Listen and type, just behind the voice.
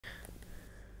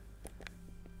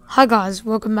Hi guys,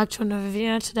 welcome back to another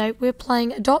video. Today we're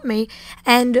playing Adopt Me,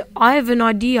 and I have an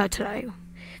idea today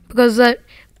because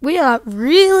we are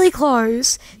really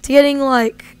close to getting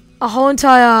like a whole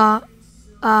entire,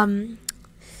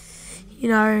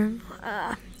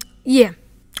 yeah,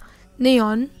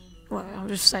 neon. Well, I'll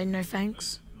just say no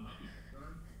thanks.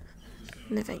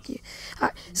 No, thank you.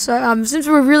 Alright, so since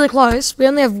we're really close, we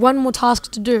only have one more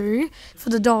task to do for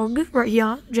the dog right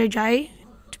here, JJ,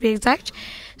 to be exact.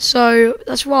 So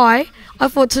that's why I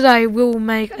thought today we'll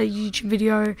make a YouTube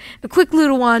video, a quick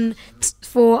little one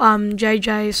for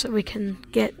JJ, so we can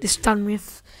get this done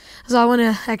with. Because I want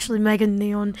to actually make a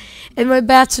neon, and we're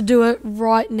about to do it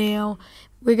right now.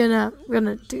 We're gonna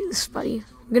do this, buddy.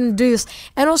 We're gonna do this,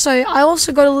 and also I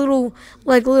also got a little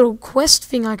quest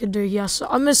thing I could do here. So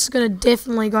I'm just gonna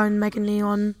definitely go and make a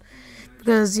neon,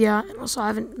 because yeah, and also I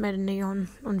haven't made a neon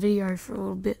on video for a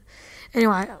little bit.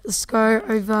 Anyway, let's go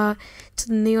over to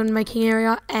the neon making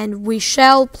area, and we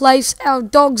shall place our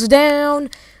dogs down.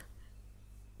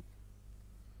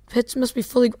 Pets must be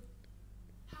fully.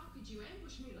 How could you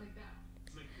ambush me like that?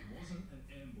 It wasn't an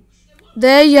ambush.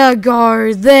 There you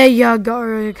go. There you go.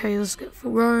 Okay, let's get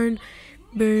full grown.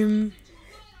 Boom.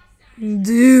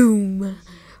 Doom.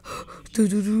 Do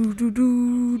do do do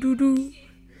do do do.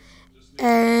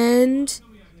 And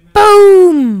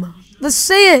boom. Let's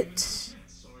see it.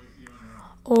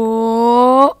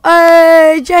 Oh,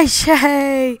 hey,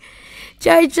 JJ,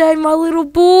 my little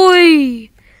boy.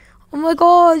 Oh my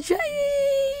God, JJ.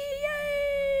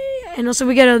 And also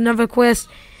we get another quest.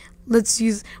 Let's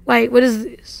use. Wait, what is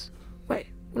this? Wait,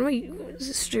 what does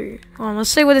this do? Hold on,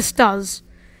 let's see what this does.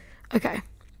 Okay.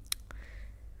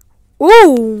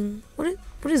 Ooh, what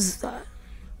is that?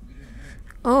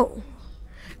 Oh,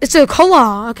 it's a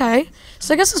collar. Okay,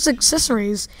 so I guess it's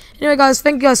accessories. Anyway, guys,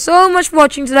 thank you guys so much for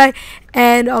watching today,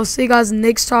 and I'll see you guys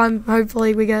next time.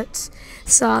 Hopefully, we get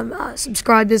some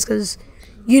subscribers, because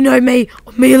you know me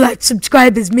like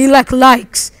subscribers, me like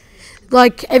likes,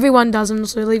 like everyone does them.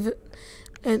 So leave it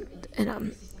and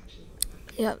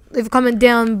yeah, leave a comment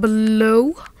down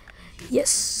below.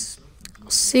 Yes.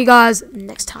 See you guys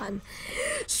next time.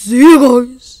 See you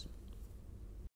guys.